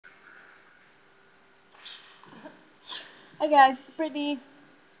Hi guys, it's Brittany,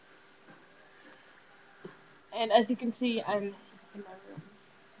 and as you can see, I'm in my room.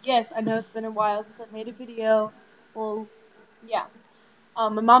 Yes, I know it's been a while since I made a video. Well, yeah. My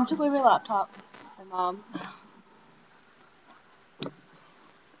mom took away my laptop. My mom.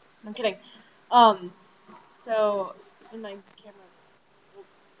 I'm kidding. Um, so in my camera,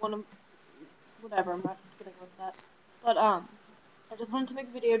 one of whatever. I'm not gonna go with that. But I just wanted to make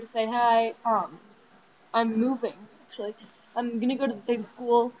a video to say hi. I'm moving actually. I'm gonna go to the same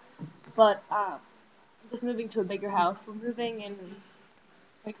school, but I'm just moving to a bigger house. We're moving in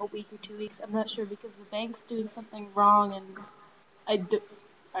like a week or 2 weeks. I'm not sure because the bank's doing something wrong, and I do.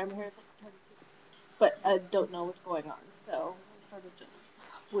 I'm here at the but I don't know what's going on. So we're sort of just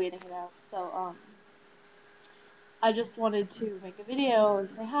waiting it out. So I just wanted to make a video and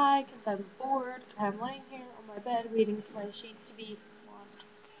say hi because I'm bored and I'm laying here on my bed waiting for my sheets to be washed.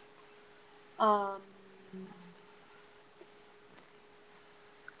 um,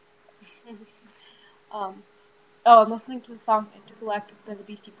 oh, I'm listening to the song "Intergalactic" by the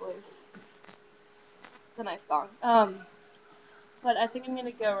Beastie Boys. It's a nice song. But I think I'm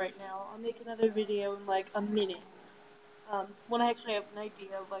gonna go right now. I'll make another video in like a minute. When I actually have an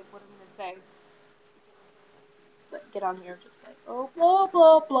idea of like what I'm gonna say. Like get on here just like oh blah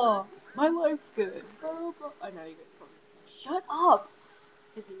blah blah. My life's good. Blah blah. I know you guys probably shut up.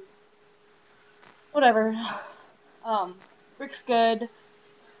 Whatever. Um, Rick's good.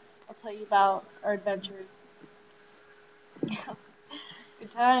 I'll tell you about our adventures. Good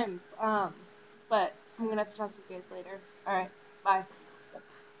times. But I'm gonna have to talk to you guys later. Alright, bye.